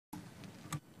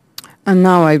And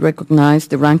now I recognize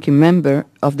the ranking member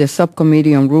of the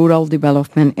Subcommittee on Rural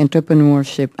Development,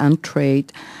 Entrepreneurship, and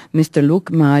Trade, Mr.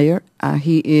 Luetkemeyer.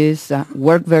 He is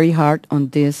worked very hard on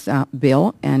this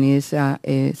bill and is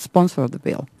a sponsor of the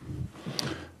bill.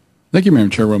 Thank you, Madam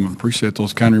Chairwoman. Appreciate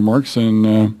those kind remarks, and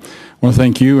I want to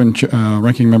thank you and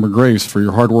Ranking Member Graves for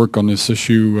your hard work on this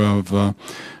issue of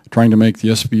trying to make the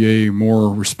SBA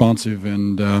more responsive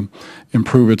and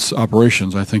improve its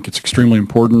operations. I think it's extremely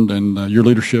important, and your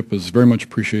leadership is very much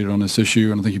appreciated on this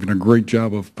issue, and I think you've done a great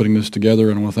job of putting this together,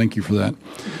 and I want to thank you for that.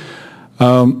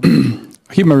 I'll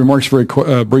keep my remarks very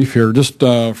brief here. Just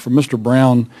from Mr.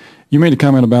 Brown, you made a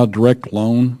comment about direct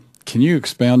loan. Can you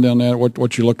expound on that,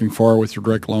 what you're looking for with your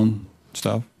direct loan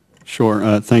stuff?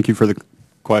 Sure. Thank you for the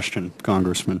question,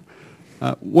 Congressman.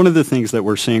 One of the things that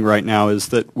we're seeing right now is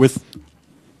that with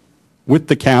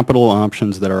the capital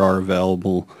options that are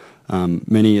available,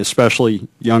 many, especially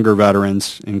younger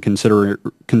veterans, in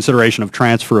consideration of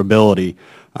transferability,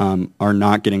 are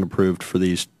not getting approved for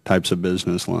these types of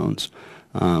business loans,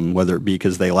 whether it be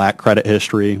because they lack credit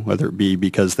history, whether it be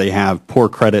because they have poor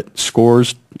credit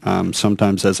scores,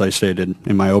 sometimes, as I stated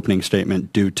in my opening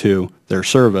statement, due to their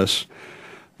service.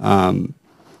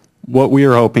 What we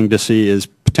are hoping to see is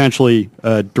potentially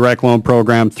a direct loan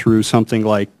program through something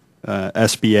like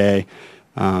SBA,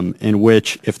 in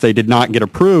which if they did not get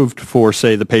approved for,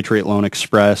 say, the Patriot Loan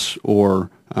Express or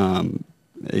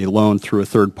a loan through a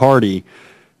third party,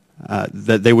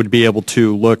 that they would be able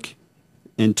to look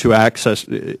into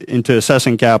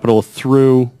assessing capital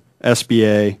through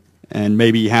SBA and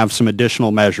maybe have some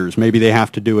additional measures. Maybe they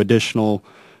have to do additional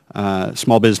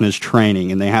small business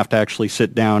training, and they have to actually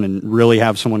sit down and really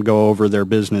have someone go over their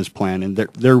business plan. And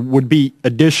there would be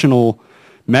additional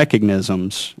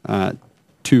mechanisms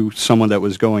to someone that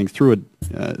was going through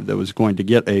that was going to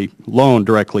get a loan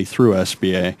directly through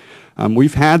SBA.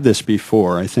 We've had this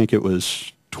before. I think it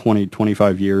was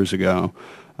 25 years ago,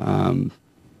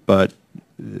 but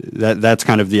that's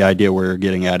kind of the idea we're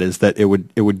getting at, is that it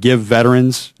would give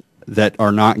veterans that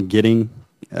are not getting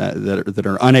that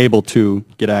are unable to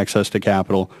get access to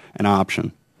capital an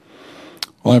option.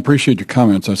 Well, I appreciate your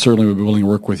comments. I certainly would be willing to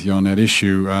work with you on that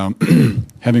issue.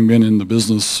 Having been in the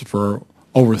business for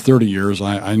over 30 years,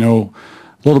 I know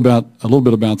a little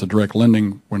bit about the direct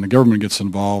lending. When the government gets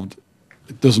involved,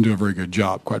 it doesn't do a very good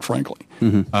job, quite frankly.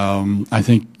 Mm-hmm. I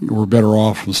think we're better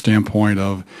off from the standpoint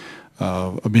of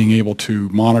being able to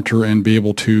monitor and be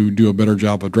able to do a better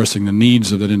job of addressing the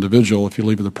needs of that individual. If you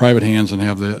leave it in the private hands and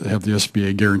have the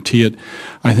SBA guarantee it,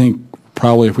 I think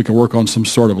probably if we can work on some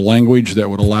sort of language that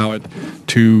would allow it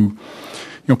to,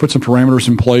 put some parameters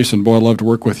in place. And boy, I'd love to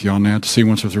work with you on that to see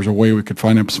if there's a way we could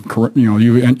find out some,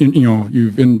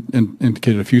 you've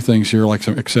indicated a few things here, like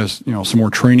some excess, some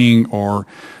more training, or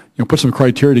put some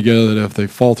criteria together that if they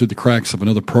fall through the cracks of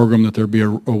another program, that there'd be a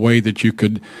way that you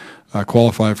could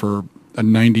qualify for a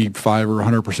 95 or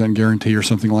 100% guarantee or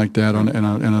something like that in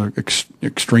an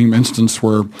extreme instance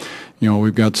where,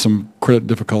 we've got some credit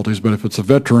difficulties. But if it's a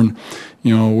veteran,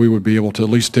 we would be able to at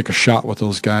least take a shot with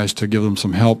those guys to give them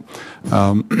some help.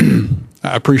 I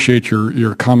appreciate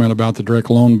your comment about the direct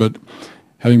loan, but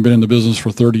having been in the business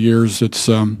for 30 years, it's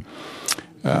the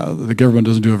government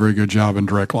doesn't do a very good job in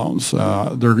direct loans.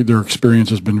 Their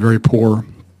experience has been very poor.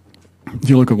 If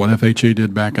you look at what FHA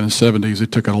did back in the 70s, they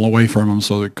took it all away from them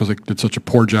because they did such a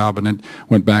poor job, and then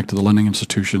went back to the lending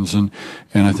institutions. And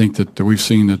I think that we've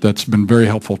seen that's been very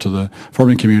helpful to the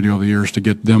farming community over the years to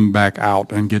get them back out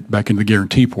and get back into the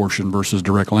guarantee portion versus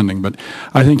direct lending. But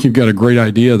I think you've got a great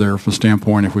idea there from the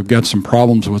standpoint, if we've got some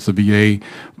problems with the VA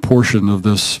portion of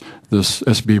this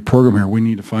SBA program here, we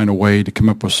need to find a way to come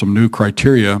up with some new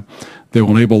criteria that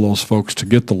will enable those folks to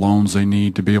get the loans they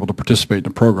need to be able to participate in the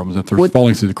programs. If they're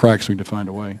falling through the cracks, we need to find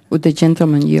a way. Would the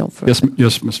gentleman yield for Yes,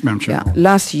 Madam Chair. Yeah.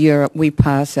 Last year, we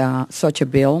passed such a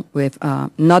bill with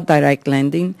not direct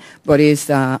lending, but it's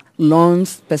loans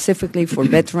specifically for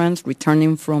veterans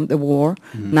returning from the war,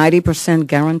 90%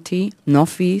 guarantee, no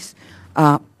fees.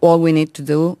 All we need to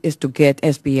do is to get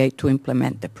SBA to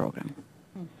implement the program.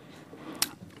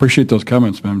 Appreciate those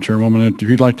comments, Madam Chairwoman. If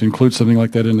you'd like to include something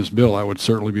like that in this bill, I would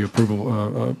certainly be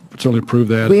certainly approve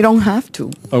that. We don't have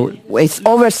to. Oh, it's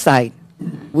oversight.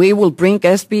 We will bring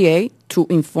SBA to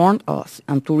inform us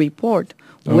and to report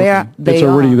where they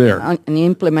already there in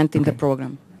implementing the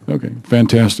program. Okay,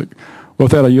 fantastic. Well,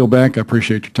 with that, I yield back. I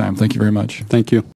appreciate your time. Thank you very much. Thank you.